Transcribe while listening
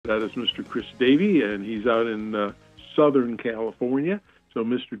That is Mr. Chris Davey, and he's out in Southern California. So,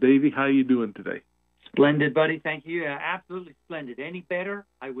 Mr. Davey, how you doing today? Splendid, buddy. Thank you. Absolutely splendid. Any better,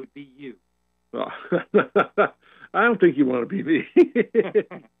 I would be you. Oh, I don't think you want to be me.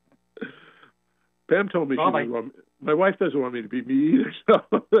 Pam told me she didn't want me. My wife doesn't want me to be me either. So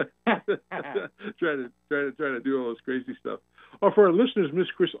trying to do all this crazy stuff. Oh, for our listeners, Miss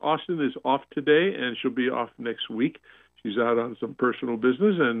Chris Austin is off today, and she'll be off next week. She's out on some personal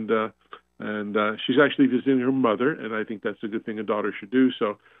business, and she's actually visiting her mother, and I think that's a good thing a daughter should do.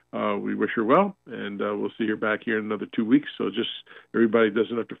 So we wish her well, and we'll see her back here in another 2 weeks. So just everybody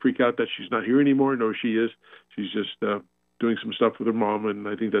doesn't have to freak out that she's not here anymore. No, she is. She's just doing some stuff with her mom, and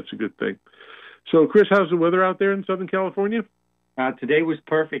I think that's a good thing. So, Chris, how's the weather out there in Southern California? Today was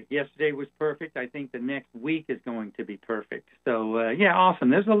perfect. Yesterday was perfect. I think the next week is going to be perfect. So, yeah, awesome.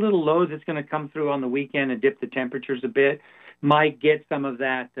 There's a little low that's going to come through on the weekend and dip the temperatures a bit. Might get some of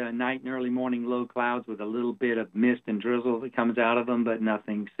that night and early morning low clouds with a little bit of mist and drizzle that comes out of them, but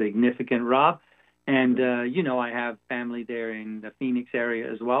nothing significant, Rob. And, I have family there in the Phoenix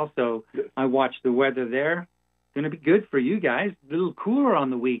area as well, so I watch the weather there. It's going to be good for you guys. A little cooler on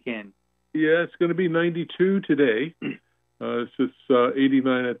the weekend. Yeah, it's going to be 92 today. It's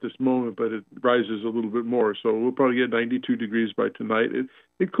 89 at this moment, but it rises a little bit more. So we'll probably get 92 degrees by tonight.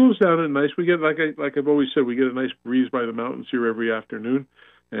 It cools down at nice. We get, like I've always said, we get a nice breeze by the mountains here every afternoon,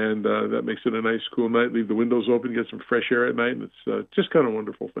 and that makes it a nice, cool night. Leave the windows open, get some fresh air at night, and it's just kind of a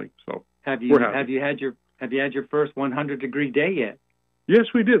wonderful thing. So have you had your first 100-degree day yet? Yes,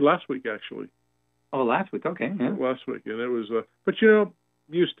 we did last week actually. Oh, last week, okay. Yeah. Last week, and it was, but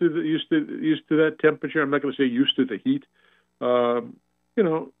used to that temperature. I'm not going to say used to the heat.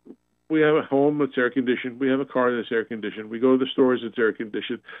 We have a home that's air conditioned. We have a car that's air conditioned. We go to the stores, it's air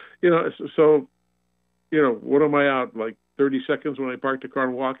conditioned. So what am I out, like 30 seconds when I park the car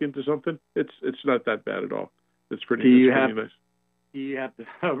and walk into something? It's not that bad at all. It's pretty nice. Do you have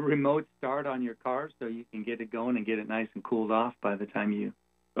a remote start on your car so you can get it going and get it nice and cooled off by the time you...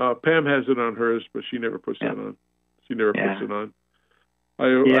 Pam has it on hers, but she never puts it on. She never puts it on.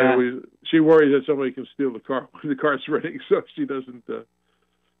 She worries that somebody can steal the car when the car's running, so she doesn't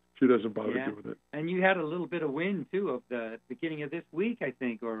bother doing it. And you had a little bit of wind too of the beginning of this week, I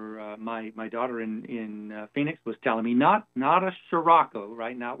think, or my daughter in Phoenix was telling me not a Scirocco,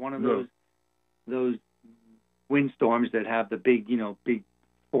 right? Not one of those windstorms that have the big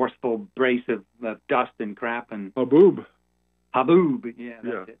forceful brace of dust and crap and haboob. Yeah,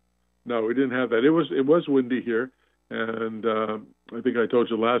 that's it. No, we didn't have that. It was windy here. And I think I told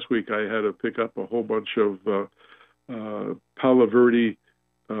you last week I had to pick up a whole bunch of Palo Verde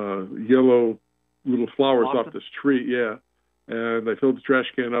yellow little flowers off this tree. Yeah, and I filled the trash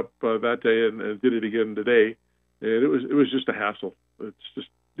can up that day and did it again today. And it was just a hassle. It's just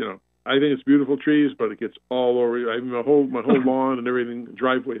I think it's beautiful trees, but it gets all over. I mean, my whole lawn and everything,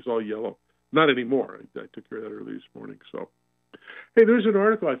 driveway is all yellow. Not anymore. I took care of that early this morning. So, hey, there's an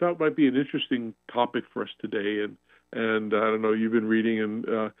article I thought might be an interesting topic for us today, and I don't know, you've been reading, and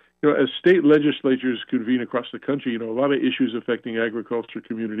as state legislatures convene across the country, a lot of issues affecting agriculture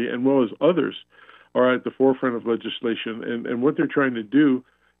community, and well as others, are at the forefront of legislation. And what they're trying to do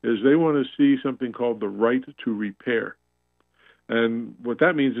is they want to see something called the right to repair. And what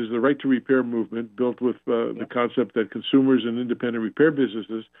that means is the right to repair movement, built with the concept that consumers and independent repair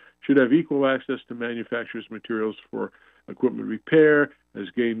businesses should have equal access to manufacturers' materials for equipment repair, has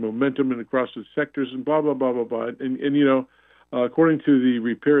gained momentum and across its sectors, and blah, blah, blah, blah, blah. And according to the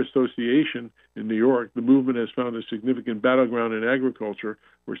Repair Association in New York, the movement has found a significant battleground in agriculture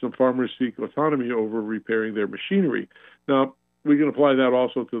where some farmers seek autonomy over repairing their machinery. Now, we can apply that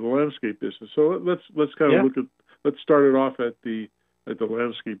also to the landscape business. So let's kind of let's start it off at the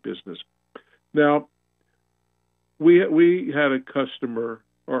landscape business. Now, we had a customer,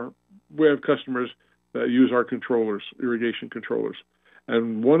 or we have customers that use our controllers, irrigation controllers.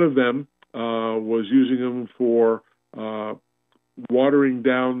 And one of them was using them for watering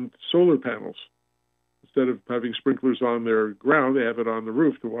down solar panels. Instead of having sprinklers on their ground, they have it on the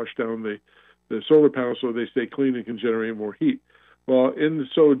roof to wash down the solar panels so they stay clean and can generate more heat. Well, in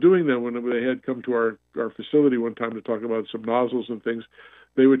so doing that, when they had come to our facility one time to talk about some nozzles and things,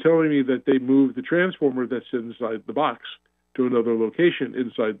 they were telling me that they moved the transformer that's inside the box to another location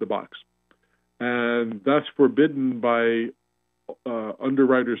inside the box. And that's forbidden by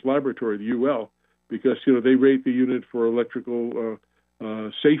Underwriters Laboratory, the UL, because they rate the unit for electrical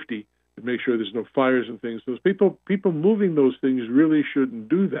safety to make sure there's no fires and things. Those people moving those things really shouldn't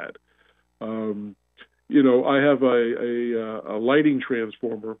do that. I have a lighting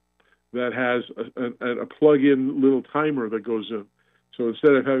transformer that has a plug-in little timer that goes in. So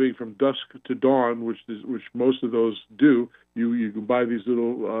instead of having from dusk to dawn, which most of those do, you can buy these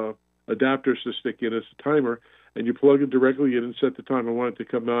little adapters to stick in as a timer, and you plug it directly in and set the time. I want it to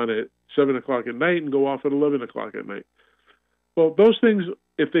come on at 7 o'clock at night and go off at 11 o'clock at night. Well, those things,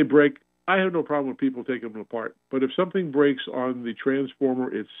 if they break, I have no problem with people taking them apart. But if something breaks on the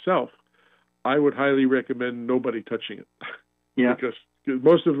transformer itself, I would highly recommend nobody touching it. Yeah. Because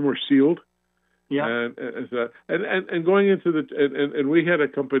most of them are sealed. Yeah. And going into and we had a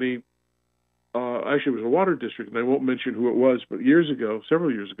company, actually it was a water district, and I won't mention who it was, but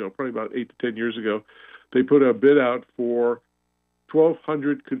several years ago, probably about 8 to 10 years ago, they put a bid out for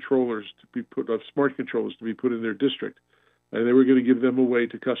 1,200 controllers smart controllers to be put in their district. And they were going to give them away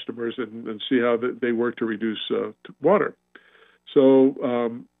to customers and see how they work to reduce water. So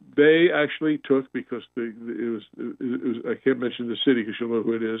they actually took, because it was I can't mention the city because you'll know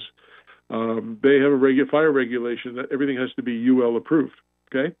who it is. They have a fire regulation that everything has to be UL approved.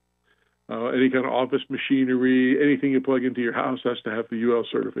 Okay, any kind of office machinery, anything you plug into your house has to have the UL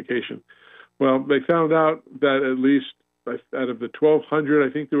certification. Well, they found out that at least out of the 1,200,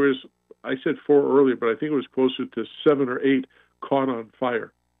 I think there was. I said 4 earlier, but I think it was closer to 7 or 8 caught on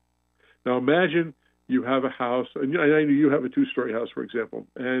fire. Now imagine you have a house, and I know you have a 2-story house, for example,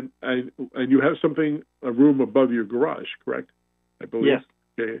 and you have a room above your garage, correct? I believe. Yes.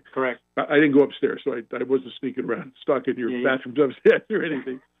 Okay. Correct. I didn't go upstairs, so I wasn't sneaking around, stuck in your bathrooms upstairs or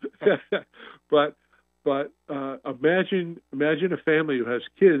anything. But imagine a family who has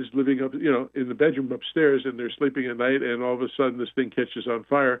kids living up, in the bedroom upstairs, and they're sleeping at night, and all of a sudden this thing catches on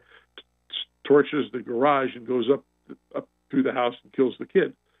fire, torches the garage, and goes up through the house and kills the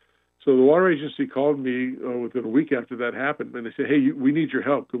kid. So the water agency called me within a week after that happened, and they said, "Hey, we need your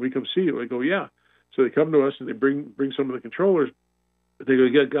help. Can we come see you?" I go, "Yeah." So they come to us and they bring some of the controllers. They go,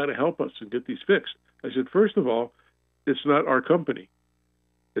 "You got to help us and get these fixed." I said, "First of all, it's not our company.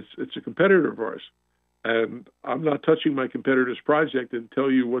 It's a competitor of ours, and I'm not touching my competitor's project and tell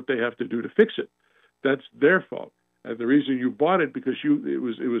you what they have to do to fix it. That's their fault. And the reason you bought it because it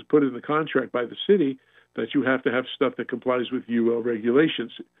was put in the contract by the city that you have to have stuff that complies with UL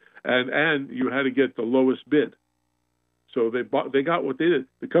regulations, and you had to get the lowest bid. So they got what they did.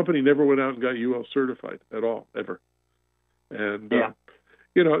 The company never went out and got UL certified at all, ever. And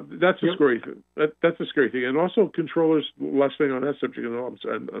that's a scary thing. That's a scary thing. And also controllers. Last thing on that subject,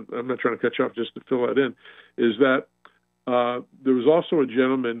 I'm not trying to cut you off, just to fill that in, is that there was also a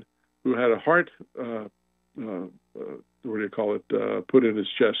gentleman who had a heart. What do you call it? Put in his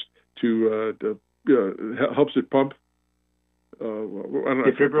chest to helps it pump. I don't know,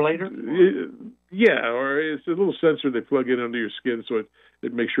 defibrillator? Yeah, or it's a little sensor they plug in under your skin, so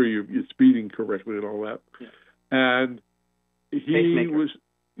it makes sure it's beating correctly and all that. Yeah. And he was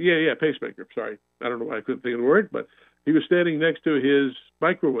pacemaker. Sorry, I don't know why I couldn't think of the word, but he was standing next to his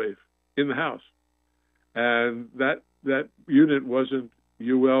microwave in the house, and that unit wasn't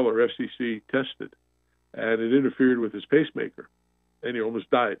UL or FCC tested, and it interfered with his pacemaker, and he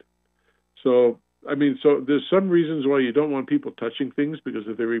almost died. So there's some reasons why you don't want people touching things, because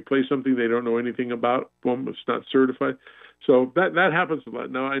if they replace something they don't know anything about, boom, it's not certified. So that happens a lot.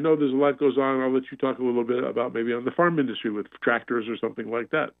 Now, I know there's a lot goes on. I'll let you talk a little bit about maybe on the farm industry with tractors or something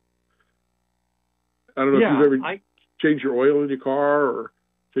like that. I don't know if you've ever changed your oil in your car or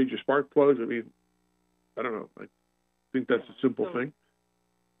changed your spark plugs. I mean, I don't know. I think that's a simple thing.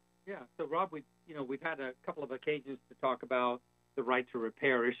 Yeah. So, Rob, we've had a couple of occasions to talk about the right to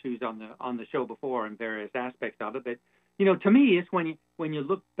repair issues on the show before and various aspects of it. But to me, it's when you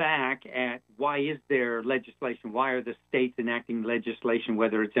look back at why is there legislation? Why are the states enacting legislation,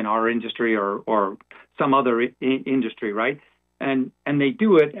 whether it's in our industry or some other industry, right? And they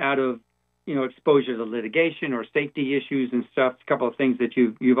do it out of exposure to litigation or safety issues and stuff. A couple of things that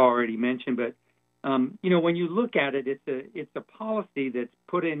you've already mentioned, but when you look at it, it's a policy that's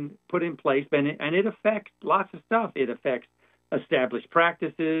put in place, and it affects lots of stuff. It affects established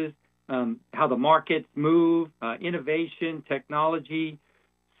practices, how the markets move, innovation, technology,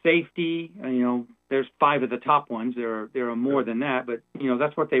 safety. There's 5 of the top ones. There are more than that, but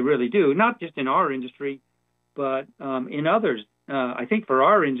that's what they really do. Not just in our industry, but in others. I think for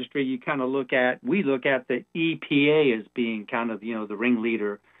our industry, we look at the EPA as being kind of the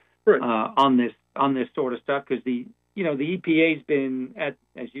ringleader on this sort of stuff, because the EPA's been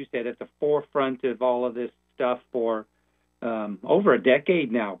as you said, at the forefront of all of this stuff for over a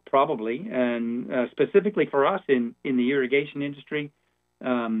decade now, probably, and specifically for us in the irrigation industry,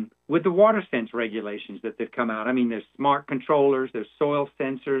 with the water sense regulations that have come out. I mean, there's smart controllers, there's soil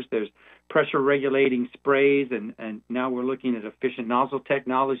sensors, there's pressure regulating sprays, and now we're looking at efficient nozzle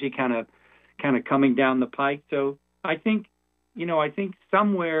technology kind of coming down the pike. So I think I think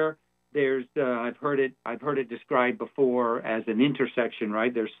somewhere there's I've heard it described before as an intersection,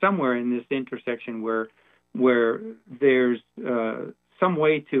 right? There's somewhere in this intersection where there's some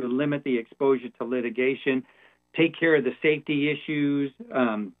way to limit the exposure to litigation, take care of the safety issues,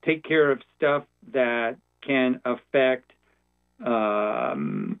 take care of stuff that can affect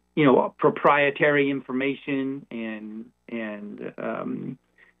proprietary information, and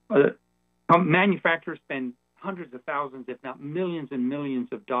manufacturers spend hundreds of thousands, if not millions and millions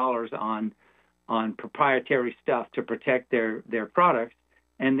of dollars on proprietary stuff to protect their products.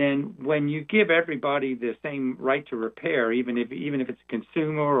 And then when you give everybody the same right to repair, even if it's a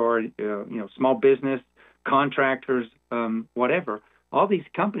consumer or small business, contractors, whatever, all these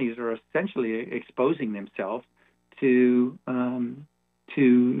companies are essentially exposing themselves to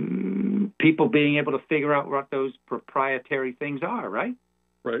people being able to figure out what those proprietary things are, right?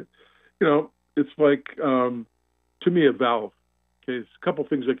 Right. It's like, to me, a valve. Okay, there's a couple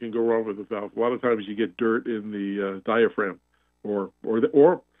things that can go wrong with a valve. A lot of times you get dirt in the diaphragm, or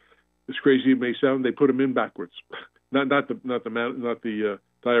as crazy as it may sound, they put them in backwards. not the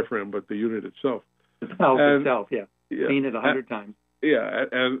diaphragm, but the unit itself. The valve itself, yeah. Seen it 100 times. Yeah,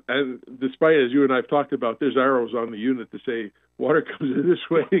 and despite, as you and I've talked about, there's arrows on the unit to say water comes in this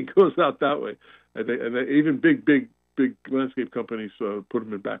way and goes out that way, and they even big landscape companies put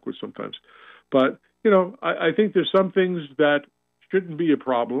them in backwards sometimes. But I think there's some things that shouldn't be a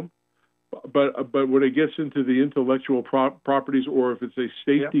problem, but when it gets into the intellectual properties, or if it's a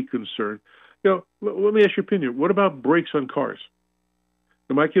safety concern, let me ask your opinion. What about brakes on cars?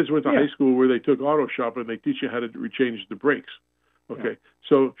 Now, my kids went to high school where they took auto shop and they teach you how to rechange the brakes. Okay,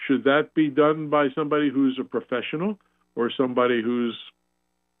 so should that be done by somebody who's a professional, or somebody went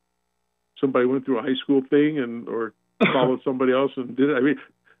through a high school thing or followed somebody else and did it? I mean,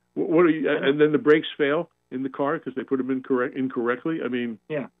 what are you? And then the brakes fail in the car because they put them incorrectly. I mean,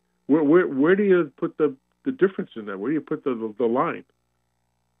 where do you put the difference in that? Where do you put the line?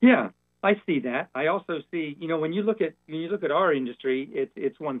 Yeah, I see that. I also see, when you look at our industry,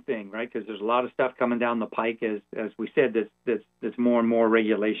 it's one thing, right? Because there's a lot of stuff coming down the pike, as we said, that's more and more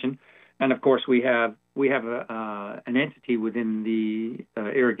regulation, and of course we have an entity within the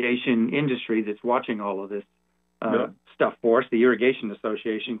irrigation industry that's watching all of this stuff for us, the Irrigation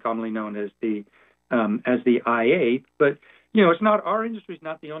Association, commonly known as the IA. But it's not, our industry's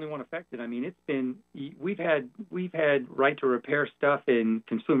not the only one affected. I mean, we've had right to repair stuff in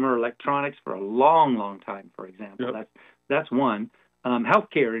consumer electronics for a long time, for example. Yep. That's one.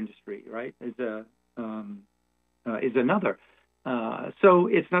 Healthcare industry, right, is another. So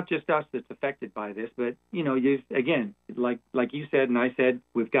it's not just us that's affected by this, but again, like you said and I said,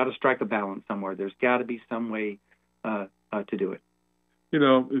 we've got to strike a balance somewhere. There's got to be some way to do it.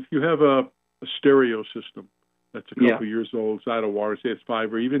 If you have a stereo system that's a couple years old, it's out of water, say it's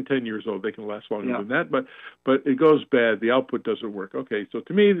 5 or even 10 years old, they can last longer than that, but it goes bad, the output doesn't work. Okay, so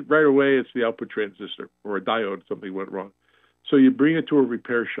to me, right away, it's the output transistor or a diode, something went wrong. So you bring it to a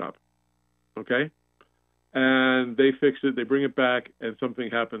repair shop, okay? And they fix it, they bring it back, and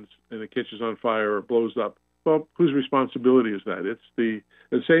something happens, and it catches on fire or blows up. Well, whose responsibility is that? It's the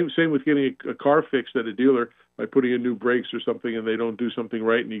same with getting a car fixed at a dealer by putting in new brakes or something, and they don't do something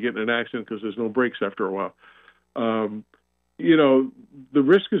right, and you get in an accident because there's no brakes after a while. The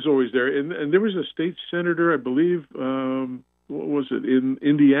risk is always there. And there was a state senator, I believe, what was it, in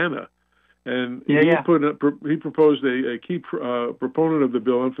Indiana, and he proposed a key proponent of the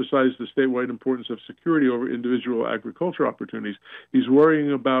bill emphasized the statewide importance of security over individual agriculture opportunities. He's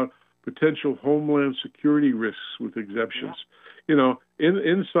worrying about potential homeland security risks with exemptions.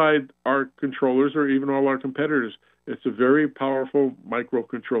 Inside our controllers or even all our competitors, it's a very powerful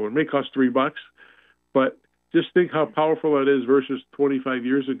microcontroller. It may cost $3, but just think how powerful that is versus 25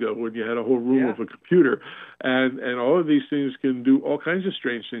 years ago when you had a whole room of a computer, and all of these things can do all kinds of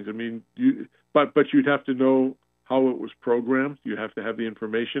strange things. I mean, but you'd have to know how it was programmed. You have to have the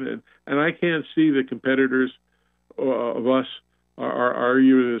information, and I can't see the competitors of us are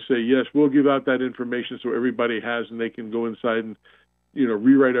you to say yes, we'll give out that information so everybody has, and they can go inside and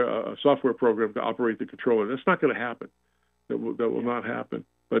rewrite a software program to operate the controller. That's not going to happen. That will not happen.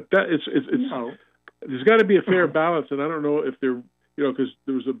 But it's there's got to be a fair balance, and I don't know if there, because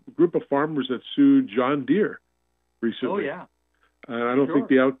there was a group of farmers that sued John Deere recently. Oh yeah, and I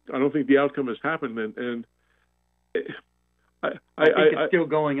don't think the outcome has happened, and I think it's still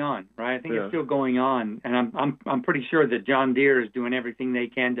going on, right? I think it's still going on, and I'm pretty sure that John Deere is doing everything they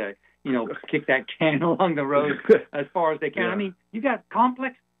can to kick that can along the road as far as they can. I mean, you got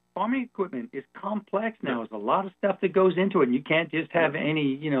complex farming equipment is complex now. There's a lot of stuff that goes into it, and you can't just have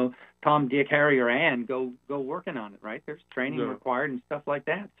any, Tom, Dick, Harry, or Ann go working on it, right? There's training required and stuff like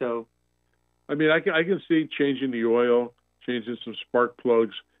that. So, I mean, I can see changing the oil, changing some spark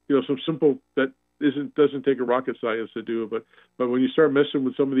plugs, some simple that doesn't take a rocket science to do. But when you start messing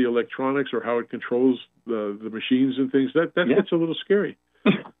with some of the electronics or how it controls the machines and things, that gets a little scary.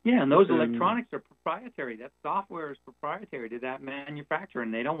 Yeah, and those electronics are proprietary. That software is proprietary to that manufacturer,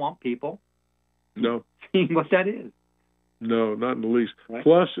 and they don't want people seeing what that is. No, not in the least. Right.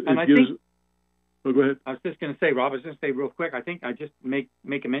 Plus, it gives... Oh, go ahead. I was just going to say, Rob, real quick, I think I just make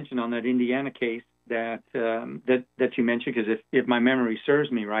a mention on that Indiana case that you mentioned, because if my memory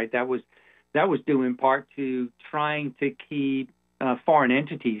serves me right, that was due in part to trying to keep foreign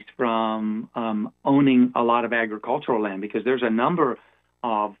entities from owning a lot of agricultural land, because there's a number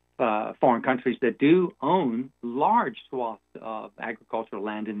of foreign countries that do own large swaths of agricultural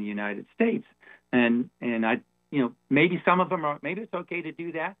land in the United States, and I maybe some of them are, maybe it's okay to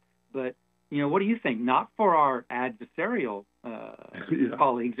do that, but what do you think? Not for our adversarial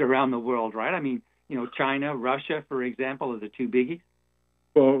colleagues around the world, right? I mean, China, Russia, for example, are the two biggies.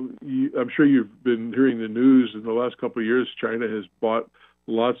 Well, I'm sure you've been hearing the news in the last couple of years. China has bought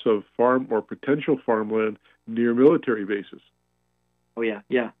lots of farm or potential farmland near military bases. Oh, yeah.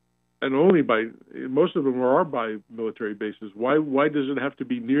 And most of them are by military bases. Why does it have to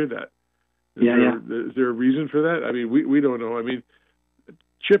be near that? Is there a reason for that? I mean, we don't know. I mean,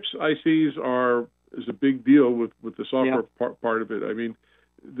 chips ICs is a big deal with the software part of it. I mean,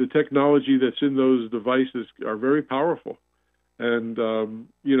 the technology that's in those devices are very powerful. And,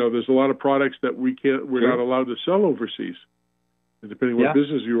 there's a lot of products that we're not allowed to sell overseas, depending what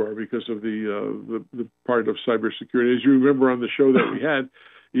business you are, because of the part of cybersecurity. As you remember on the show that we had,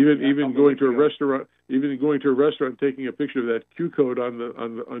 even going to a restaurant, taking a picture of that Q code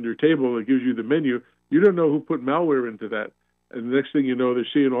on your table that gives you the menu, you don't know who put malware into that. And the next thing you know, they're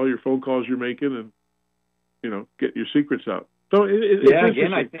seeing all your phone calls you're making and, get your secrets out. So I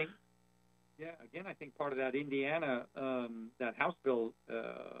think part of that Indiana, that House bill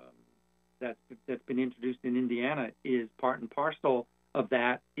that's been introduced in Indiana is part and parcel of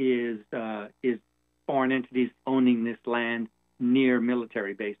that is foreign entities owning this land near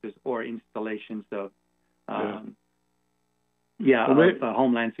military bases or installations of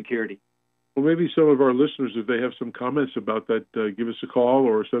Homeland Security. Well, maybe some of our listeners, if they have some comments about that, give us a call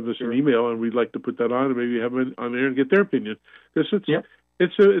or send us an email, and we'd like to put that on and maybe have them on air and get their opinion. Because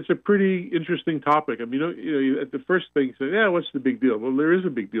it's a pretty interesting topic. I mean, at the first thing, say, what's the big deal? Well, there is a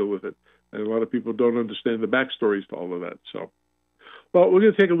big deal with it, and a lot of people don't understand the backstories to all of that. So, well, we're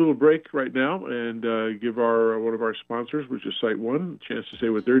going to take a little break right now and give one of our sponsors, which is Site One, a chance to say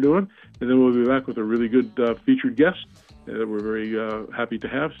what they're doing, and then we'll be back with a really good featured guest that we're very happy to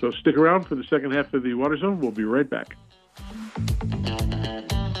have. So stick around for the second half of the Water Zone. We'll be right back.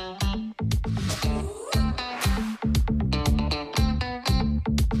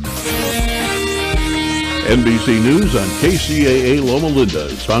 NBC News on KCAA Loma Linda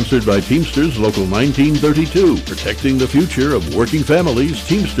is sponsored by Teamsters Local 1932, protecting the future of working families.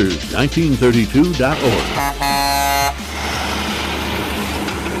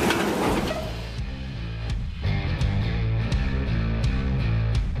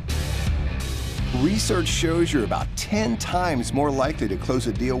 Research shows you're about 10 times more likely to close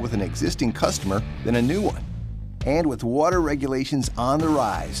a deal with an existing customer than a new one. And with water regulations on the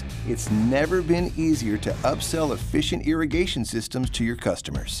rise, it's never been easier to upsell efficient irrigation systems to your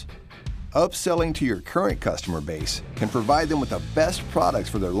customers. Upselling to your current customer base can provide them with the best products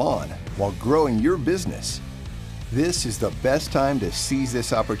for their lawn while growing your business. This is the best time to seize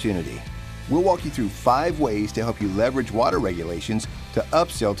this opportunity. We'll walk you through 5 ways to help you leverage water regulations to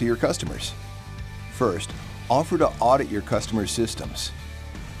upsell to your customers. First, offer to audit your customers' systems.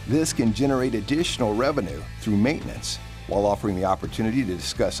 This can generate additional revenue through maintenance while offering the opportunity to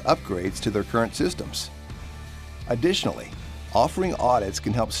discuss upgrades to their current systems. Additionally, offering audits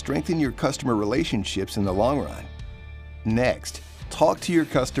can help strengthen your customer relationships in the long run. Next, talk to your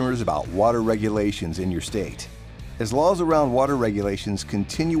customers about water regulations in your state. As laws around water regulations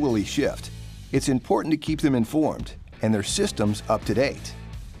continually shift, it's important to keep them informed and their systems up to date.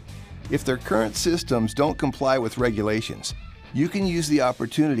 If their current systems don't comply with regulations, you can use the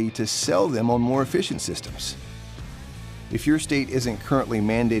opportunity to sell them on more efficient systems. If your state isn't currently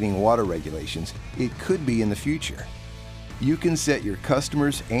mandating water regulations, it could be in the future. You can set your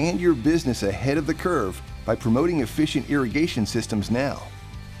customers and your business ahead of the curve by promoting efficient irrigation systems now.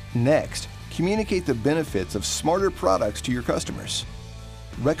 Next, communicate the benefits of smarter products to your customers.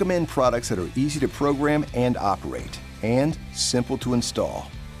 Recommend products that are easy to program and operate, and simple to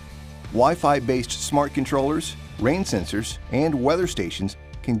install. Wi-Fi-based smart controllers, rain sensors, and weather stations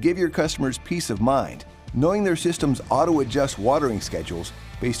can give your customers peace of mind, knowing their systems auto-adjust watering schedules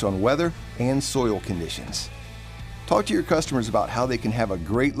based on weather and soil conditions. Talk to your customers about how they can have a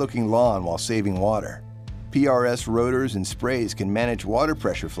great-looking lawn while saving water. PRS rotors and sprays can manage water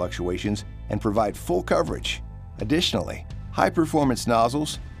pressure fluctuations and provide full coverage. Additionally, high-performance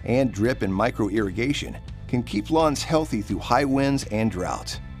nozzles and drip and micro-irrigation can keep lawns healthy through high winds and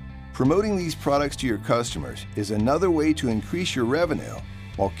drought. Promoting these products to your customers is another way to increase your revenue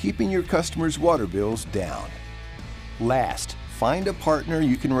while keeping your customers' water bills down. Last, find a partner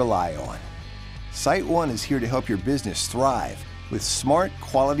you can rely on. SiteOne is here to help your business thrive with smart,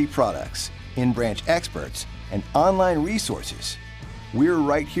 quality products, in-branch experts, and online resources. We're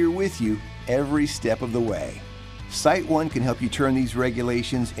right here with you every step of the way. SiteOne can help you turn these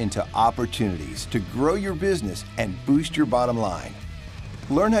regulations into opportunities to grow your business and boost your bottom line.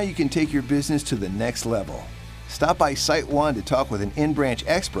 Learn how you can take your business to the next level. Stop by SiteOne to talk with an in-branch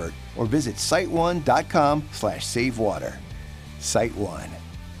expert or visit siteone.com/savewater. SiteOne.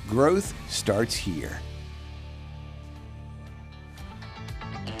 Growth starts here.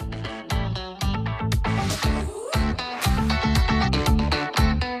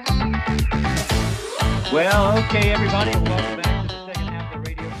 Well, okay, everybody, and welcome back to the second half of the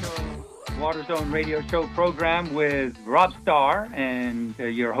radio show, Water Zone Radio Show program with Rob Starr and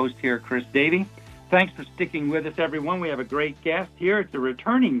your host here, Chris Davey. Thanks for sticking with us, everyone. We have a great guest here. It's a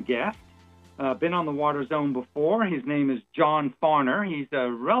returning guest. Been on the Water Zone before. His name is John Farner. He's a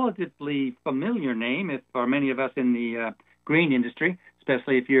relatively familiar name for many of us in the green industry,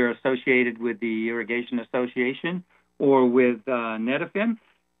 especially if you're associated with the Irrigation Association or with Netafim.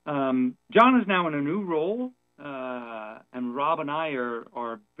 John is now in a new role, and Rob and I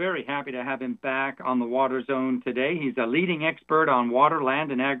are very happy to have him back on the Water Zone today. He's a leading expert on water,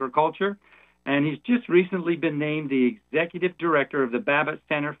 land, and agriculture, and he's just recently been named the Executive Director of the Babbitt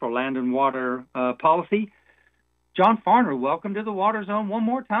Center for Land and Water Policy. John Farner, welcome to the Water Zone one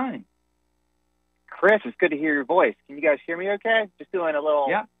more time. Chris, it's good to hear your voice. Can you guys hear me okay? Just doing a little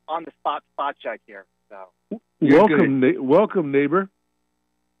on-the-spot spot check here. So. Welcome, neighbor.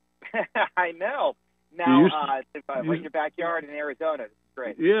 I know. Now, right in your backyard in Arizona. This is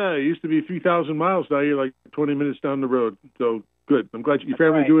great. Yeah, it used to be 3,000 miles. Now you're like 20 minutes down the road. So good. I'm glad your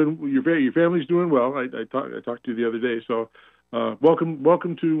family's your family's doing well. I talked to you the other day. So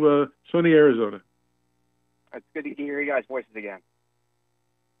welcome to sunny Arizona. It's good to hear you guys' voices again.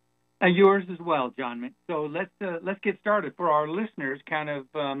 And yours as well, John. So let's get started. For our listeners, kind of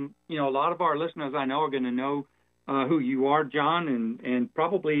a lot of our listeners I know are going to know who you are, John, and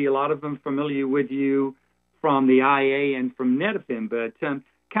probably a lot of them familiar with you from the IA and from Netafim, but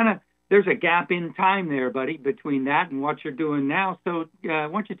kind of there's a gap in time there, buddy, between that and what you're doing now. So why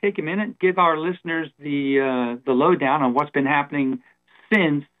don't you take a minute and give our listeners the lowdown on what's been happening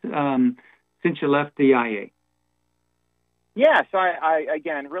since you left the IA. Yeah, so I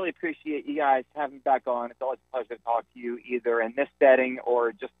again, really appreciate you guys having me back on. It's always a pleasure to talk to you, either in this setting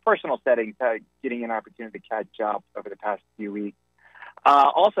or just personal settings, getting an opportunity to catch up over the past few weeks.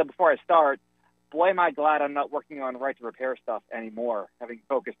 Also, before I start, boy, am I glad I'm not working on right to repair stuff anymore, having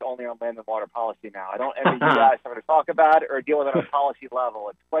focused only on land and water policy now. I don't envy you guys having to talk about it or deal with it on a policy level.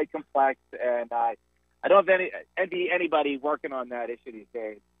 It's quite complex, and I don't envy anybody working on that issue these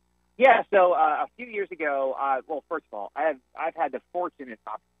days. Yeah, so a few years ago, first of all, I've had the fortunate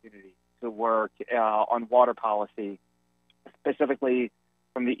opportunity to work on water policy, specifically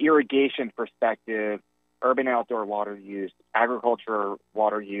from the irrigation perspective, urban outdoor water use, agriculture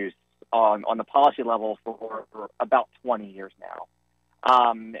water use on the policy level for about 20 years now.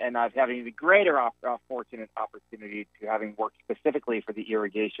 And I've had the greater fortunate opportunity to having worked specifically for the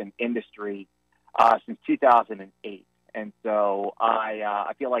irrigation industry since 2008. And so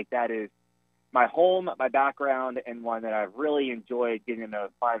I feel like that is my home, my background, and one that I've really enjoyed getting to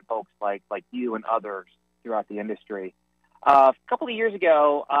find folks like you and others throughout the industry. A couple of years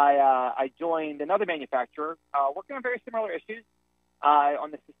ago, I joined another manufacturer working on very similar issues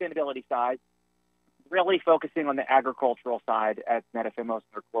on the sustainability side, really focusing on the agricultural side at Netafim, most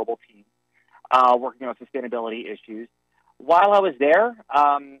of their global team, working on sustainability issues. While I was there,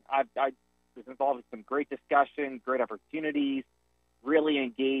 I was involved in some great discussion, great opportunities, really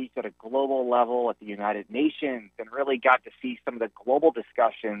engaged at a global level at the United Nations, and really got to see some of the global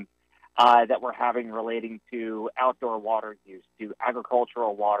discussions that we're having relating to outdoor water use, to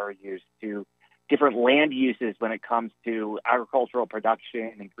agricultural water use, to different land uses when it comes to agricultural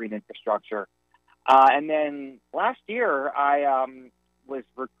production and green infrastructure. And then last year, I was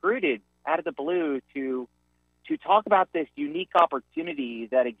recruited out of the blue to to talk about this unique opportunity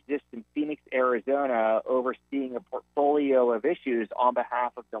that exists in Phoenix, Arizona, overseeing a portfolio of issues on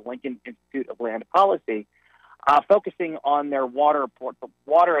behalf of the Lincoln Institute of Land Policy, focusing on their water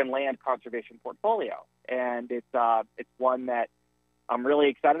and land conservation portfolio. And it's one that I'm really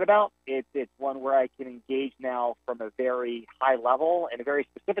excited about. It's one where I can engage now from a very high level and a very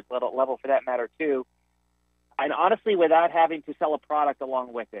specific level for that matter too. And honestly, without having to sell a product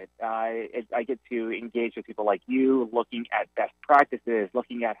along with it, I get to engage with people like you, looking at best practices,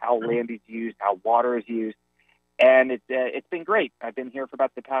 looking at how land is used, how water is used, and it's been great. I've been here for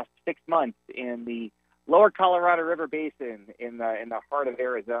about the past 6 months in the Lower Colorado River Basin in the heart of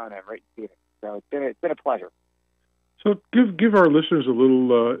Arizona, right in Phoenix. So it's been a pleasure. So give our listeners a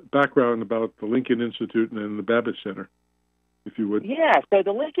little background about the Lincoln Institute and the Babbitt Center, if you would. Yeah. So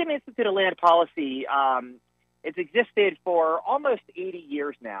the Lincoln Institute of Land Policy. It's existed for almost 80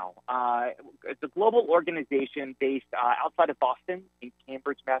 years now. It's a global organization based outside of Boston in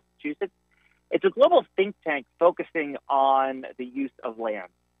Cambridge, Massachusetts. It's a global think tank focusing on the use of land,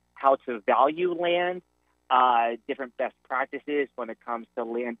 how to value land, different best practices when it comes to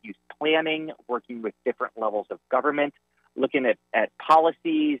land use planning, working with different levels of government, looking at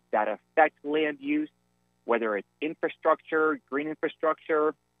policies that affect land use, whether it's infrastructure, green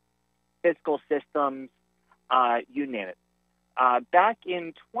infrastructure, fiscal systems, you name it. Back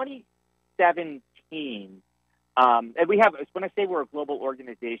in 2017, and we have, when I say we're a global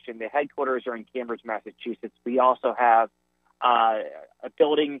organization, the headquarters are in Cambridge, Massachusetts. We also have a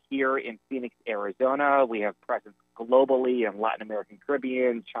building here in Phoenix, Arizona. We have presence globally in Latin American,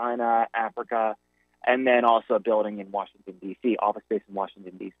 Caribbean, China, Africa, and then also a building in Washington, D.C., office space in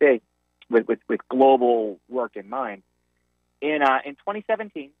Washington, D.C., with global work in mind. In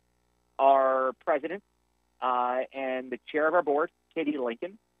 2017, our president and the chair of our board, Katie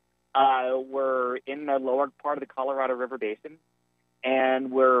Lincoln, were in the lower part of the Colorado River Basin,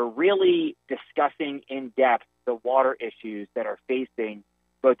 and we're really discussing in depth the water issues that are facing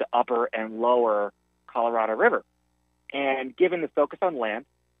both the upper and lower Colorado River. And given the focus on land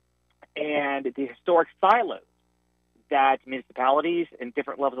and the historic silos that municipalities and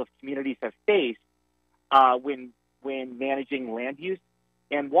different levels of communities have faced when managing land use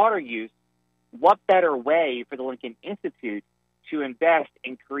and water use, what better way for the Lincoln Institute to invest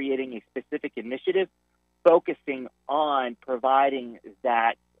in creating a specific initiative focusing on providing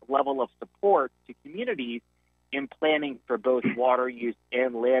that level of support to communities in planning for both water use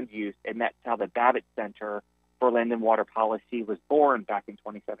and land use, and that's how the Babbitt Center for Land and Water Policy was born back in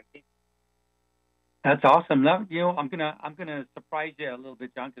 2017. That's awesome. Now, I'm gonna surprise you a little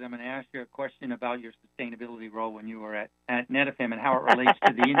bit, John, because I'm gonna ask you a question about your sustainability role when you were at Netafim and how it relates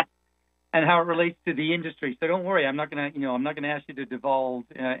to the industry. So don't worry, I'm not gonna ask you to divulge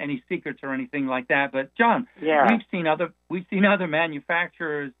any secrets or anything like that. But John, we've seen other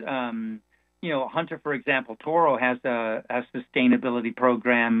manufacturers. Hunter, for example, Toro has a sustainability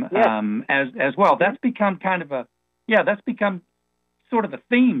program as well. That's become sort of a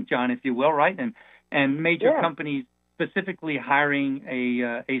theme, John, if you will, right? And major companies specifically hiring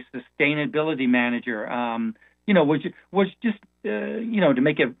a sustainability manager.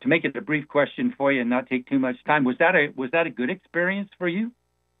 To make it a brief question for you and not take too much time, was that a good experience for you?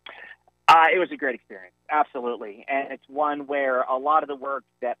 It was a great experience, absolutely, and it's one where a lot of the work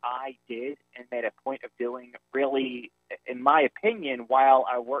that I did and made a point of doing, really, in my opinion, while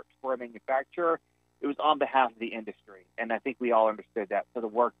I worked for a manufacturer, it was on behalf of the industry, and I think we all understood that. So the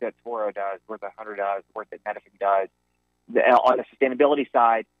work that Toro does, work that Hunter does, work that Netafim does, on the sustainability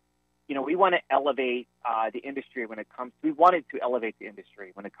side, we want to elevate the industry when it comes. We wanted to elevate the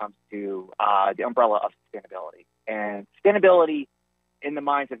industry when it comes to the umbrella of sustainability. And sustainability, in the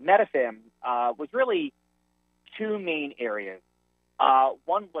minds of Netafim, was really two main areas.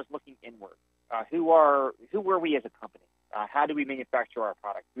 One was looking inward. Who were we as a company? How do we manufacture our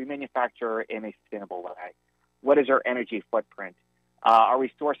products? Do we manufacture in a sustainable way? What is our energy footprint? Are we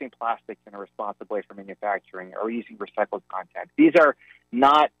sourcing plastics in a responsible way for manufacturing? Are we using recycled content? These are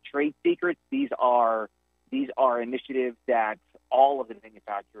not trade secrets. These are initiatives that all of the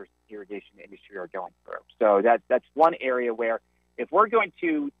manufacturers in the irrigation industry are going through. So that's one area where if we're going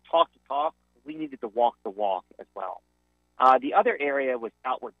to talk the talk, we needed to walk the walk as well. The other area was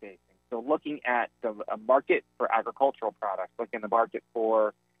outward facing. So looking at the market for agricultural products, looking at the market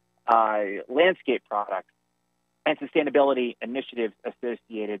for landscape products, and sustainability initiatives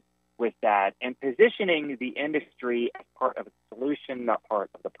associated with that, and positioning the industry as part of the solution, not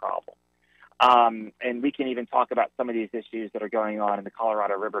part of the problem. And we can even talk about some of these issues that are going on in the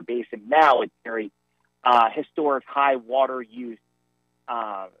Colorado River Basin now with very historic high water use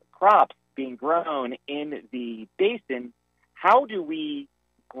crops being grown in the basin, how do we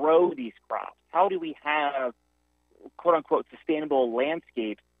grow these crops? How do we have, quote unquote, sustainable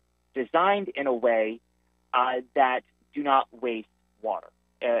landscapes designed in a way that do not waste water?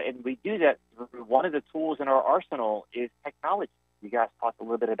 And we do that through one of the tools in our arsenal is technology. You guys talked a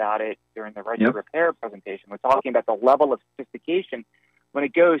little bit about it during the Ready Repair presentation. We're talking about the level of sophistication when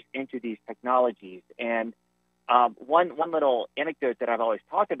it goes into these technologies. And one little anecdote that I've always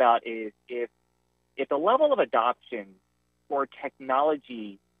talked about is if the level of adoption for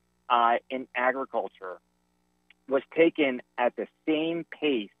technology in agriculture was taken at the same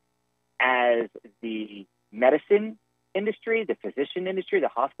pace as the medicine industry, the physician industry, the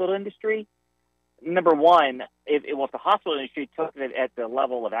hospital industry, number one, if the hospital industry took it at the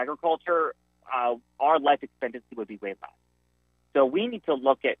level of agriculture, our life expectancy would be way less. So we need to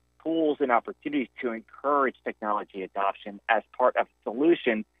look at tools and opportunities to encourage technology adoption as part of the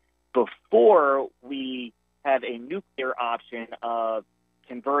solution before we have a nuclear option of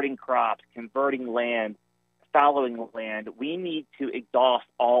converting crops, converting land, fallowing land. We need to exhaust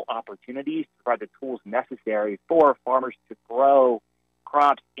all opportunities to provide the tools necessary for farmers to grow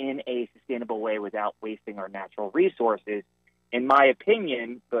crops in a sustainable way without wasting our natural resources. In my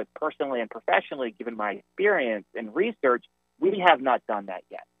opinion, both personally and professionally, given my experience and research, we have not done that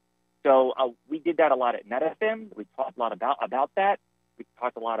yet. So we did that a lot at NetFM. We talked a lot about that. We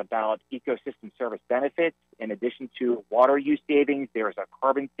talked a lot about ecosystem service benefits. In addition to water use savings, there is a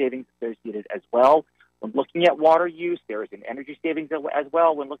carbon savings associated as well. When looking at water use, there is an energy savings as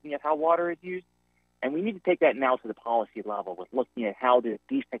well when looking at how water is used. And we need to take that now to the policy level with looking at how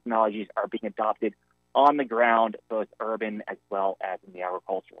these technologies are being adopted on the ground, both urban as well as in the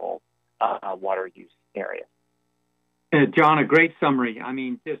agricultural water use area. John, a great summary. I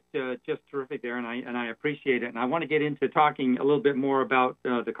mean, just terrific there, and I appreciate it. And I want to get into talking a little bit more about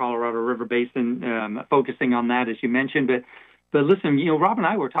the Colorado River Basin, focusing on that as you mentioned. But listen, Rob and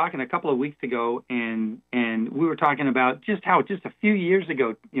I were talking a couple of weeks ago, and we were talking about just how just a few years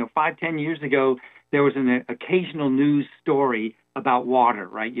ago, 5-10 years ago, there was an occasional news story about water,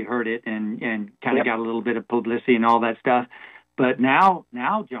 right? You heard it and kind of got a little bit of publicity and all that stuff. But now,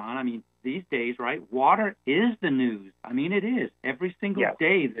 John, I mean, these days, right? Water is the news. I mean, it is every single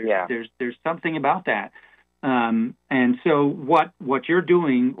day. There's something about that. And so what you're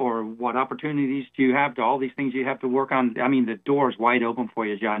doing, or what opportunities do you have to all these things you have to work on? I mean, the door is wide open for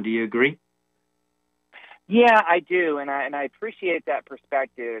you, John. Do you agree? Yeah, I do, and I appreciate that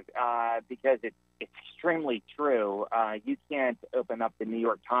perspective because it's extremely true. You can't open up the New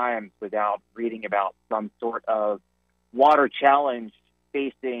York Times without reading about some sort of water challenge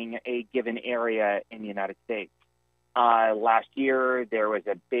facing a given area in the United States. Last year, there was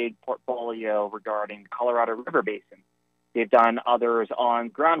a big portfolio regarding Colorado River Basin. They've done others on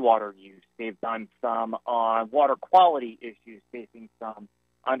groundwater use. They've done some on water quality issues facing some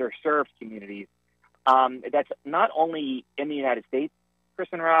underserved communities. That's not only in the United States, Chris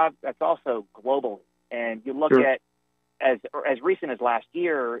and Rob, that's also globally. And you look at, as recent as last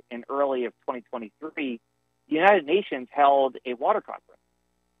year, in early of 2023, the United Nations held a water conference.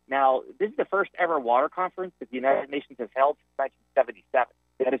 Now, this is the first ever water conference that the United Nations has held since 1977.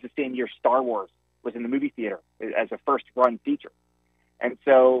 That is the same year Star Wars was in the movie theater as a first-run feature. And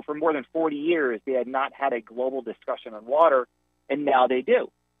so for more than 40 years, they had not had a global discussion on water, and now they do.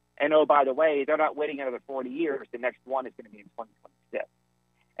 And, oh, by the way, they're not waiting another 40 years. The next one is going to be in 2026.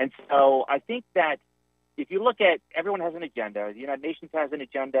 And so I think that if you look at, everyone has an agenda. The United Nations has an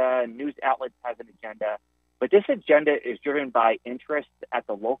agenda, and news outlets has an agenda. But this agenda is driven by interest at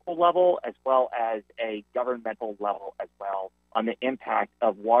the local level as well as a governmental level as well on the impact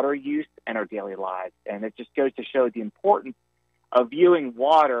of water use and our daily lives. And it just goes to show the importance of viewing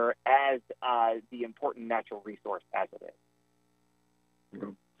water as the important natural resource as it is.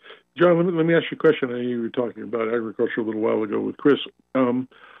 Well, John, let me ask you a question. I know you were talking about agriculture a little while ago with Chris.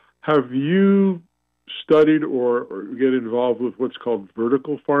 Have you studied or get involved with what's called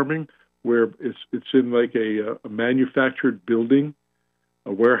vertical farming, where it's in like a manufactured building,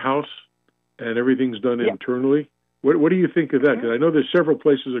 a warehouse, and everything's done internally? What do you think of that? Because I know there's several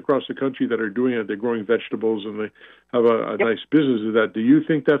places across the country that are doing it. They're growing vegetables, and they have a nice business of that. Do you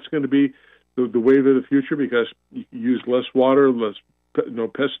think that's going to be the wave of the future? Because you use less water, less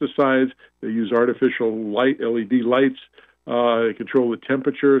pesticides. They use artificial light, LED lights. They control the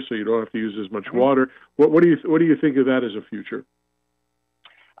temperature, so you don't have to use as much water. What do you think of that as a future?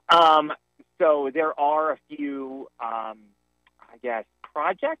 So there are a few,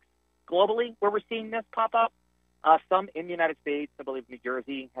 projects globally where we're seeing this pop up. Some in the United States. I believe New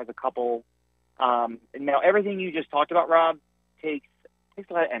Jersey has a couple. Now, everything you just talked about, Rob, takes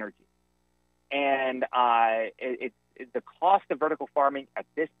a lot of energy. And the cost of vertical farming at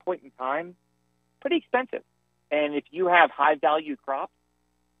this point in time, pretty expensive. And if you have high value crops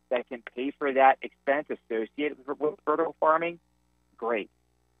that can pay for that expense associated with vertical farming, great.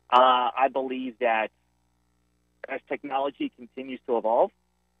 I believe that as technology continues to evolve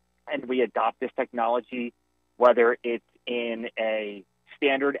and we adopt this technology, whether it's in a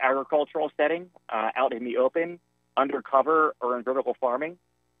standard agricultural setting, out in the open, undercover, or in vertical farming,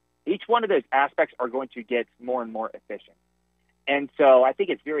 each one of those aspects are going to get more and more efficient. And so I think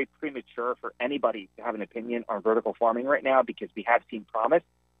it's very premature for anybody to have an opinion on vertical farming right now, because we have seen promise.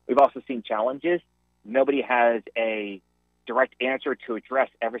 We've also seen challenges. Nobody has a direct answer to address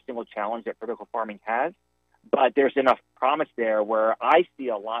every single challenge that vertical farming has. But there's enough promise there where I see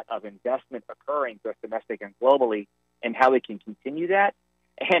a lot of investment occurring, both domestic and globally, and how we can continue that.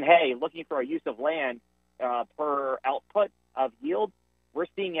 And hey, looking for a use of land per output of yield, we're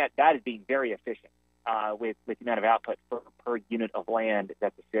seeing that as being very efficient with the amount of output per unit of land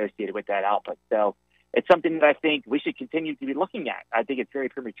that's associated with that output. So it's something that I think we should continue to be looking at. I think it's very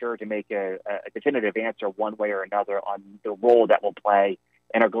premature to make a definitive answer one way or another on the role that will play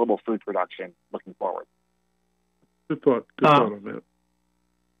in our global food production looking forward. Good thought. Good thought on that.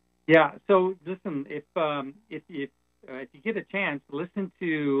 Yeah. So listen, if you get a chance, listen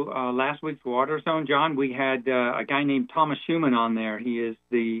to last week's Water Zone, John. We had a guy named Thomas Schumann on there. He is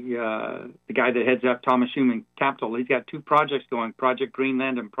the guy that heads up Thomas Schumann Capital. He's got two projects going, Project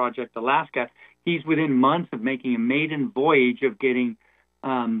Greenland and Project Alaska. He's within months of making a maiden voyage of getting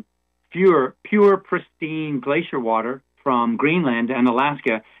pure, pristine glacier water from Greenland and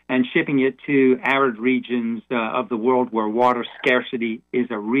Alaska and shipping it to arid regions of the world where water scarcity is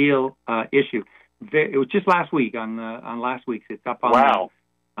a real issue. It was just last week on last week's. It's up on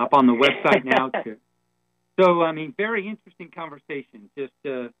up on the website now too. So I mean, very interesting conversation. Just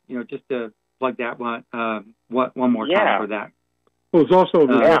to plug that one more time for that. Well,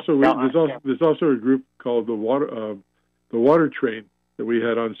 there's also a group called the Water Train that we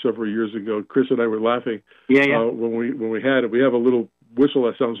had on several years ago. Chris and I were laughing when we had it. We have a little whistle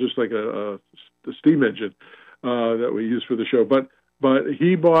that sounds just like a steam engine that we use for the show. But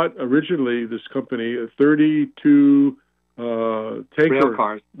he bought originally, this company, 32 rail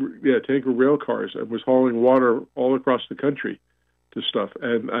cars. Tanker rail cars, and was hauling water all across the country to stuff.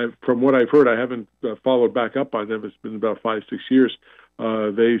 And from what I've heard, I haven't followed back up on them. It's been about 5-6 years.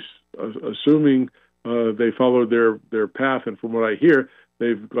 Assuming they followed their path, and from what I hear,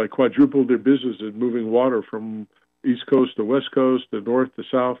 they've quadrupled their business in moving water from East Coast to West Coast, to North to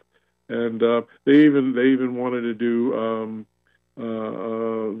South, and they even wanted to do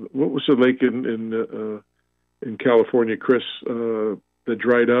what was the lake in California, Chris, that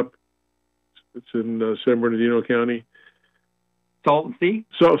dried up? It's in San Bernardino County. Salton Sea?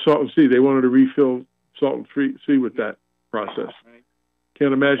 Salton Sea. They wanted to refill Salton Sea with that process. Right.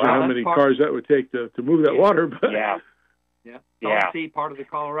 Can't imagine how many cars that would take to move that water. But Salton Sea, part of the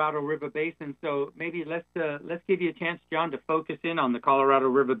Colorado River Basin. So maybe let's give you a chance, John, to focus in on the Colorado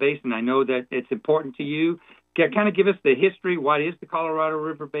River Basin. I know that it's important to you. Kind of give us the history. What is the Colorado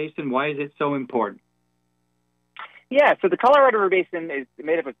River Basin? Why is it so important? Yeah, so the Colorado River Basin is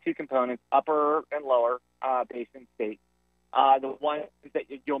made up of two components, upper and lower basin states. The one that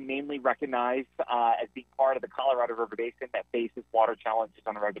you'll mainly recognize as being part of the Colorado River Basin that faces water challenges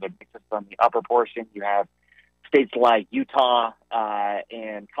on a regular basis. On the upper portion, you have states like Utah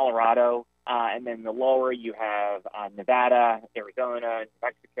and Colorado, and then the lower you have Nevada, Arizona, New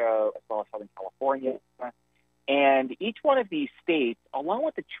Mexico, as well as Southern California. And each one of these states, along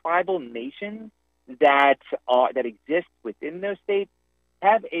with the tribal nations that exist within those states,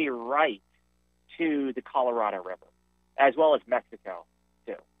 have a right to the Colorado River, as well as Mexico,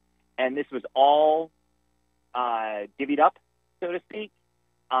 too. And this was all divvied up, so to speak,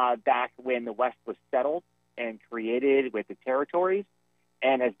 back when the West was settled and created with the territories,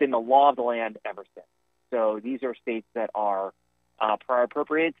 and has been the law of the land ever since. So these are states that are prior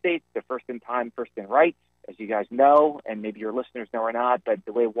appropriated states. They're first in time, first in rights, as you guys know, and maybe your listeners know or not, but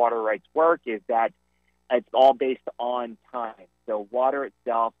the way water rights work is that it's all based on time. So water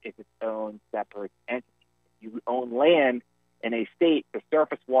itself is its own separate entity. You own land in a state, the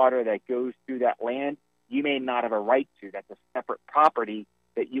surface water that goes through that land, you may not have a right to. That's a separate property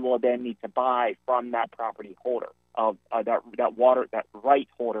that you will then need to buy from that property holder of that water, that right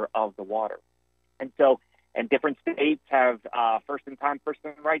holder of the water. And so, and different states have first in time, first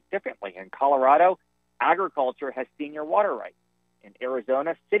in rights differently. In Colorado, agriculture has senior water rights. In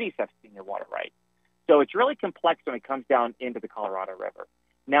Arizona, cities have senior water rights. So it's really complex when it comes down into the Colorado River.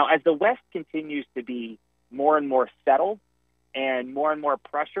 Now, as the West continues to be more and more settled and more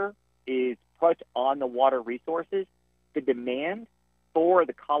pressure is put on the water resources, the demand for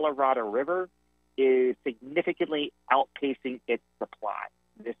the Colorado River is significantly outpacing its supply.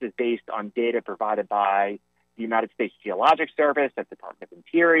 This is based on data provided by the United States Geologic Service, the Department of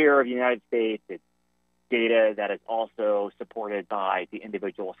Interior of the United States. It's data that is also supported by the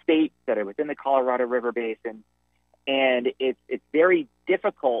individual states that are within the Colorado River Basin. And it's very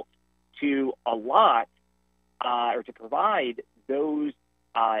difficult to allot or to provide those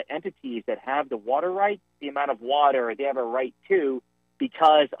entities that have the water rights the amount of water they have a right to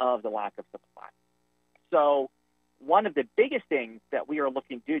because of the lack of supply. So one of the biggest things that we are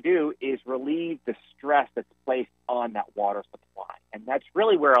looking to do is relieve the stress that's placed on that water supply. And that's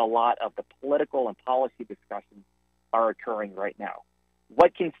really where a lot of the political and policy discussions are occurring right now.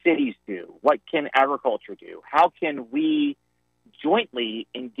 What can cities do? What can agriculture do? How can we jointly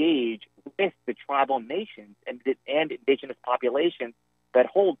engage with the tribal nations and indigenous populations that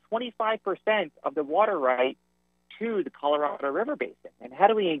hold 25% of the water right to the Colorado River Basin? And how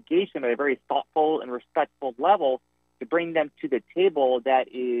do we engage them at a very thoughtful and respectful level to bring them to the table that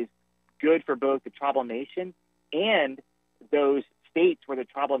is good for both the tribal nation and those states where the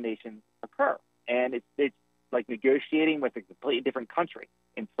tribal nations occur? And it's like negotiating with a completely different country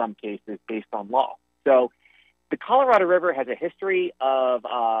in some cases based on law. So the Colorado River has a history of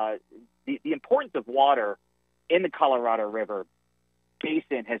the importance of water in the Colorado River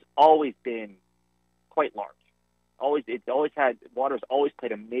Basin has always been quite large. Water's always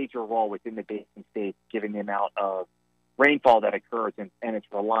played a major role within the basin states, given the amount of rainfall that occurs and its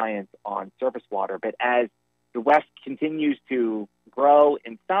reliance on surface water. But as the West continues to grow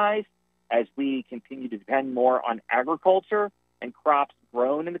in size, as we continue to depend more on agriculture and crops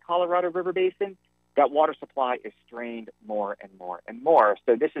grown in the Colorado River Basin, that water supply is strained more and more and more.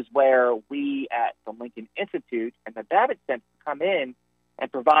 So this is where we at the Lincoln Institute and the Babbitt Center come in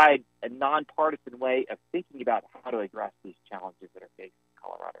and provide a nonpartisan way of thinking about how to address these challenges that are facing the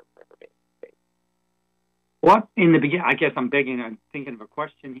Colorado River Basin states. What in the beginning? I guess I'm thinking of a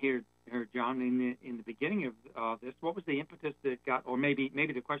question here, John. In the beginning of this, what was the impetus that got, or maybe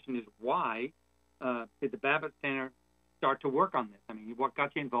the question is why did the Babbitt Center start to work on this? I mean, what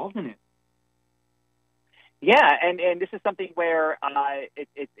got you involved in it? Yeah, and this is something where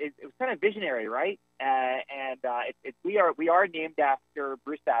it was kind of visionary, right? We are named after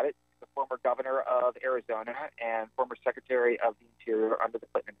Bruce Babbitt, the former governor of Arizona and former Secretary of the Interior under the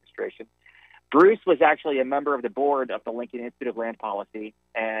Clinton administration. Bruce was actually a member of the board of the Lincoln Institute of Land Policy,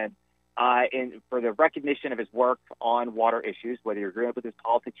 and for the recognition of his work on water issues, whether you agree with his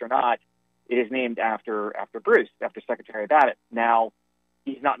politics or not, it is named after Bruce, after Secretary Babbitt. Now,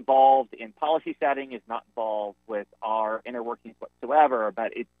 he's not involved in policy setting, is not involved with our inner workings whatsoever,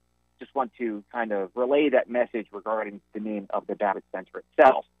 but it just want to kind of relay that message regarding the name of the Babbitt Center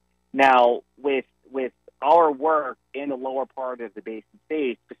itself. Now, with our work in the lower part of the Basin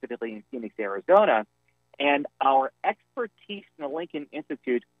State, specifically in Phoenix, Arizona, and our expertise in the Lincoln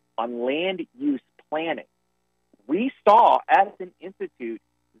Institute on land use planning, we saw as an institute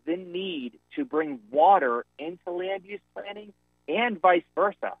the need to bring water into land use planning and vice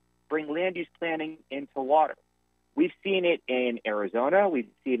versa, bring land use planning into water. We've seen it in Arizona, we've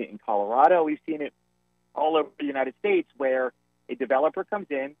seen it in Colorado, we've seen it all over the United States where a developer comes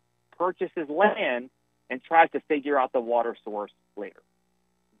in, purchases land, and tries to figure out the water source later.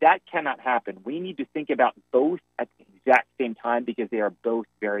 That cannot happen. We need to think about both at the exact same time because they are both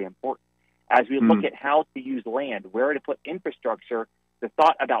very important. As we look at how to use land, where to put infrastructure, the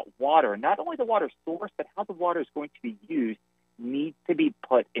thought about water, not only the water source, but how the water is going to be used, needs to be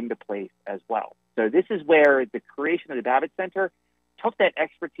put into place as well. So this is where the creation of the Babbitt Center took that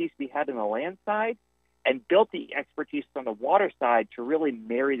expertise we had on the land side and built the expertise on the water side to really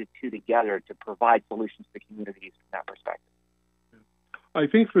marry the two together to provide solutions to communities from that perspective. I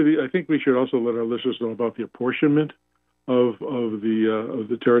think we should also let our listeners know about the apportionment of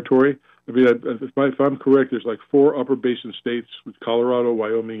the territory. I mean, if I'm correct, there's like 4 upper basin states with Colorado,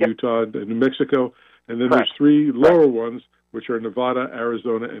 Wyoming, Utah, and New Mexico, and then there's 3 lower ones, which are Nevada,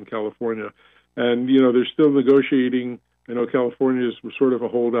 Arizona, and California. And they're still negotiating. I know California is sort of a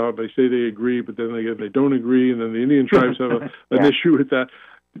holdout. They say they agree, but then they don't agree, and then the Indian tribes have an issue with that.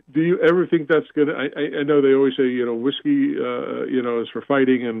 Do you ever think that's going to? I know they always say whiskey is for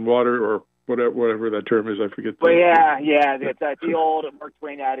fighting and water or whatever that term is. I forget. Well, yeah, it's the old Mark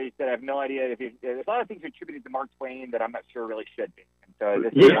Twain adage that I have no idea. There's a lot of things attributed to Mark Twain that I'm not sure really should be. And so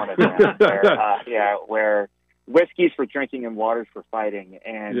this is one of them. Where whiskey's for drinking and water's for fighting,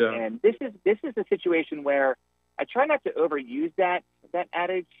 and this is a situation where I try not to overuse that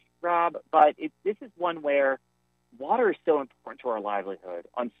adage, Rob, but this is one where water is so important to our livelihood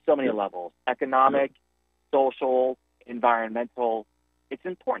on so many levels: economic, social, environmental. It's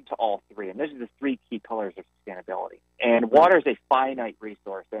important to all three, and those are the three key pillars of sustainability. And water is a finite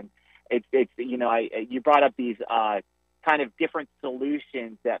resource, and it's you brought up these kind of different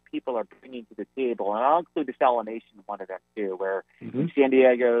solutions that people are bringing to the table, and I'll include desalination in one of them too. Where in San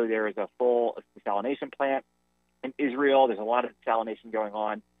Diego there is a full desalination plant. In Israel, there's a lot of desalination going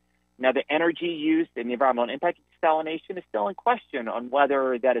on. Now, the energy use and the environmental impact of desalination is still in question on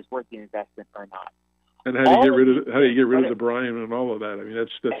whether that is worth the investment or not. And how do you get rid of the brine and all of that? I mean, that's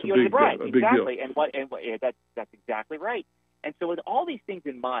a big deal. And that's exactly right. And so, with all these things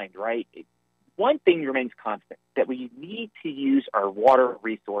in mind, right, one thing remains constant: that we need to use our water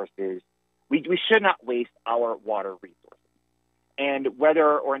resources. We should not waste our water resources. And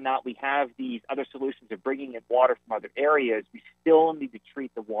whether or not we have these other solutions of bringing in water from other areas, we still need to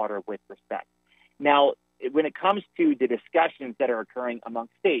treat the water with respect. Now, when it comes to the discussions that are occurring among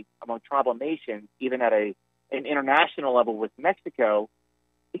states, among tribal nations, even at an international level with Mexico,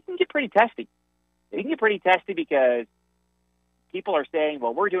 it can get pretty testy. It can get pretty testy because people are saying,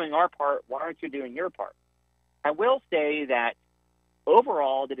 well, we're doing our part. Why aren't you doing your part? I will say that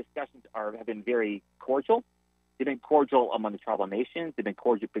overall, the discussions have been very cordial. They've been cordial among the tribal nations. They've been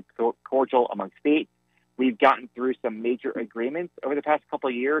cordial among states. We've gotten through some major agreements over the past couple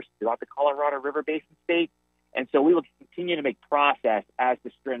of years throughout the Colorado River Basin states. And so we will continue to make progress as the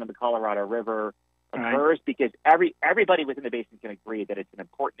strain of the Colorado River occurs, because everybody within the basin can agree that it's an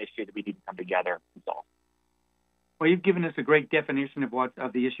important issue that we need to come together and solve. Well, you've given us a great definition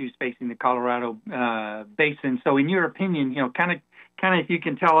of the issues facing the Colorado Basin. So, in your opinion, kind of, if you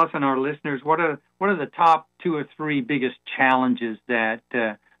can tell us and our listeners, what are the top 2 or 3 biggest challenges that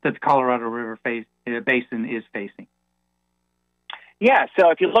the Colorado River Basin is facing? Yeah. So,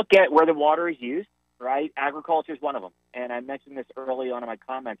 if you look at where the water is used, right, agriculture is one of them, and I mentioned this early on in my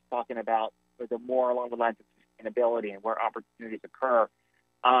comments, talking about the more along the lines of sustainability and where opportunities occur.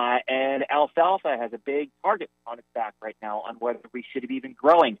 And alfalfa has a big target on its back right now on whether we should be even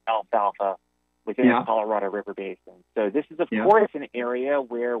growing alfalfa within the Colorado River Basin. So this is, of course, an area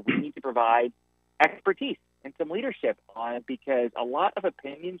where we need to provide expertise and some leadership on it, because a lot of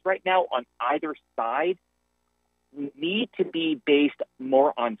opinions right now on either side need to be based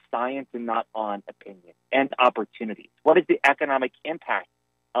more on science and not on opinion and opportunities. What is the economic impact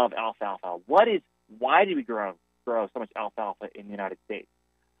of alfalfa? Why do we grow so much alfalfa in the United States?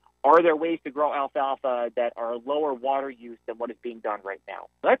 Are there ways to grow alfalfa that are lower water use than what is being done right now?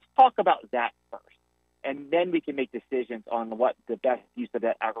 Let's talk about that first, and then we can make decisions on what the best use of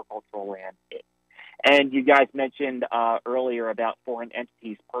that agricultural land is. And you guys mentioned earlier about foreign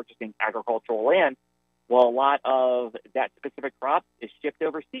entities purchasing agricultural land. Well, a lot of that specific crop is shipped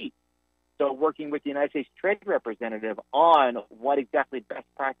overseas. So working with the United States Trade Representative on what exactly best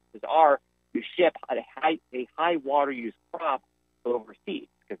practices are to ship a high water use crop overseas,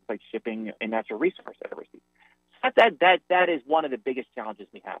 because it's like shipping a natural resource overseas. So that is one of the biggest challenges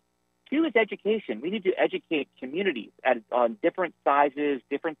we have. 2 is education. We need to educate communities on different sizes,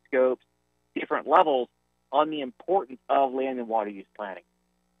 different scopes, different levels on the importance of land and water use planning.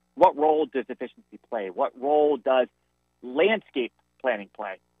 What role does efficiency play? What role does landscape planning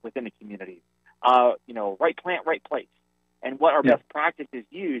play within the communities? Right plant, right place. And what are best practices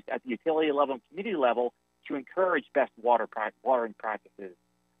used at the utility level and community level to encourage best watering practices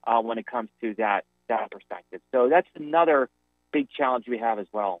when it comes to that perspective. So that's another big challenge we have as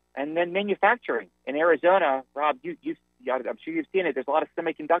well. And then manufacturing. In Arizona, Rob, I'm sure you've seen it. There's a lot of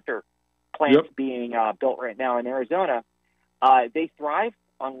semiconductor plants being built right now in Arizona. They thrive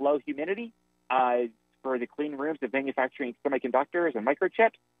on low humidity for the clean rooms of manufacturing semiconductors and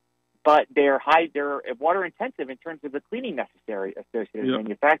microchips, but they're water intensive in terms of the cleaning necessary associated with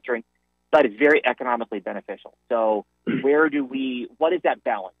manufacturing, but it's very economically beneficial. So what is that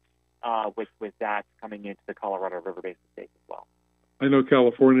balance with that coming into the Colorado River Basin states as well? I know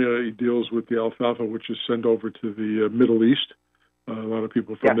California deals with the alfalfa, which is sent over to the Middle East. A lot of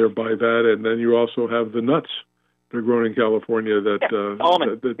people from there buy that, and then you also have the nuts they're grown in California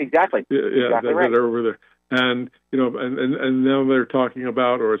that exactly that are over there, and and now they're talking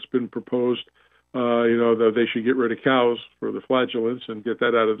about, or it's been proposed, that they should get rid of cows for the flatulence and get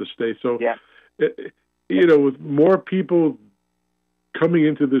that out of the state. So, with more people coming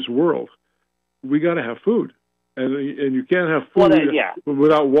into this world, we got to have food, and you can't have food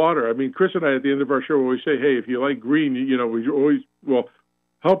without water. I mean, Chris and I at the end of our show always say, hey, if you like green, we always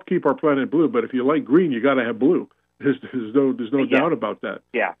help keep our planet blue, but if you like green, you got to have blue. There's no doubt about that.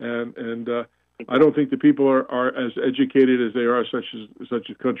 Yeah. And I don't think the people are as educated as they are, such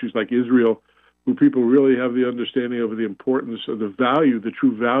as countries like Israel, where people really have the understanding of the importance of the value, the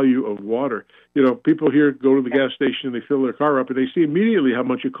true value of water. You know, people here go to the gas station and they fill their car up and they see immediately how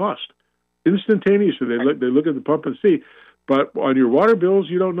much it costs. Instantaneously, they look at the pump and see. But on your water bills,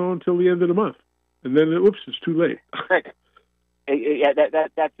 you don't know until the end of the month. And then, oops, it's too late. Right. Yeah,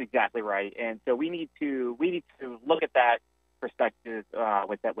 that's exactly right. And so we need to look at that perspective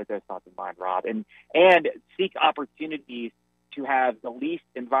with those thoughts in mind, Rob, and seek opportunities to have the least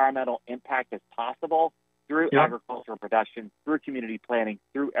environmental impact as possible through agricultural production, through community planning,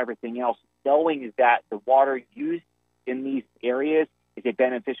 through everything else, knowing that the water used in these areas is a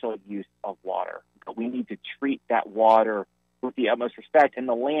beneficial use of water. But we need to treat that water with the utmost respect, and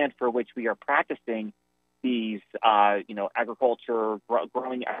the land for which we are practicing these, agriculture,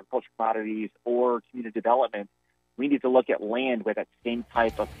 growing agriculture commodities or community development, we need to look at land with that same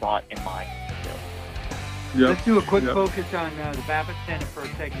type of thought in mind. Yep. Let's do a quick focus on the Babbitt Center for a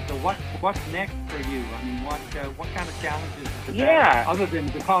second. So what's next for you? I mean, what kind of challenges is that, other than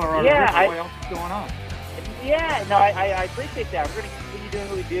the Colorado River, what else is going on? I appreciate that. We're going to continue doing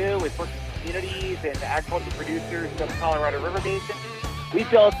what we do with working with communities and agricultural producers of the Colorado River Basin. We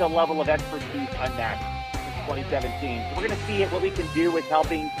built a level of expertise unmatched since 2017. So we're going to see what we can do with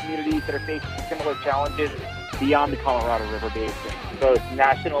helping communities that are facing similar challenges beyond the Colorado River Basin, both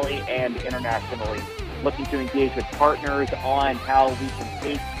nationally and internationally. Looking to engage with partners on how we can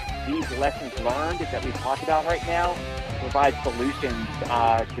take these lessons learned that we've talked about right now, provide solutions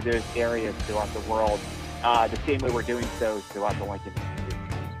to those areas throughout the world, the same way we're doing so throughout the Lincoln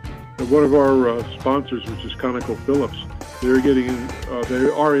Institute. One of our sponsors, which is ConocoPhillips, they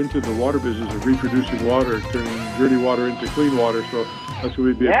are into the water business of reproducing water, turning dirty water into clean water. So that's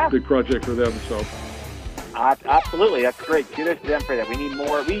going to be a big project for them. So. Absolutely, that's great. Kudos to them for that. We need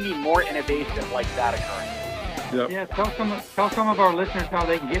more innovation like that occurring. Yep. Yeah, tell some of our listeners how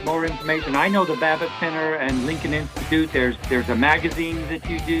they can get more information. I know the Babbitt Center and Lincoln Institute. There's a magazine that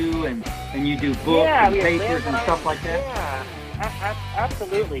you do, and you do books and papers and stuff like that. Yeah,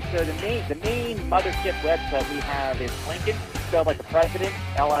 absolutely. So the main mothership website we have is Lincoln, spelled like the president,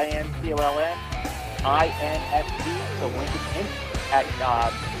 LINCOLN, INST, so Lincoln Inst at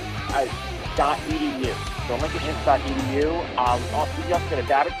 .edu. So LincolnInst.edu. We also get a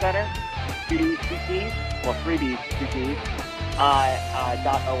Babbitt Center, 2 Ds, well, 3 Ds, 2 Ds,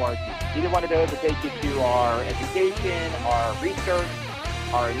 .org. Either one of those will take you to our education, our research,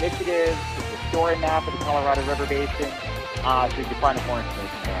 our initiatives, the story map of the Colorado River Basin, so you can find more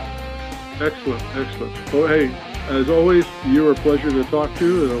information there. Excellent. Well, hey, as always, you're a pleasure to talk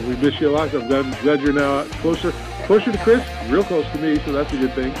to. We miss you a lot. I'm glad you're now closer to Chris, real close to me, so that's a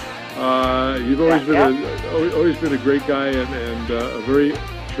good thing. You've always been a great guy and a very,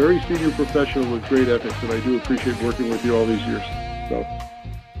 very senior professional with great ethics, and I do appreciate working with you all these years. So,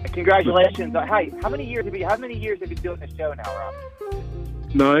 congratulations! Hi, how many years have you been doing the show now, Rob?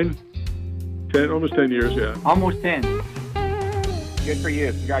 9, 10, almost 10 years. Yeah, almost 10. Good for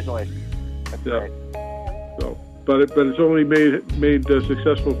you! Congratulations. That's great. So, but it's only made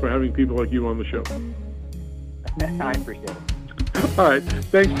successful for having people like you on the show. I appreciate it. All right.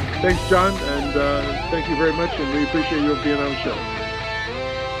 Thanks, John, and thank you very much, and we appreciate you being on the show.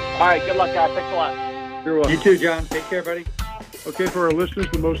 All right. Good luck, guys. Thanks a lot. You're welcome. You too, John. Take care, buddy. Okay, for our listeners,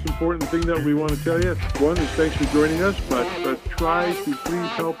 the most important thing that we want to tell you, one is thanks for joining us, but try to please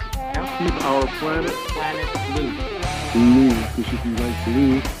help keep our planet blue. Blue, because if you like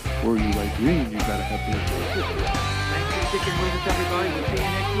blue or you like green, you got to have blue. Thanks for sticking with us, everybody. We'll see you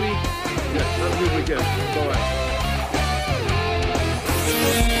next week. Yes, have a good weekend. Bye-bye.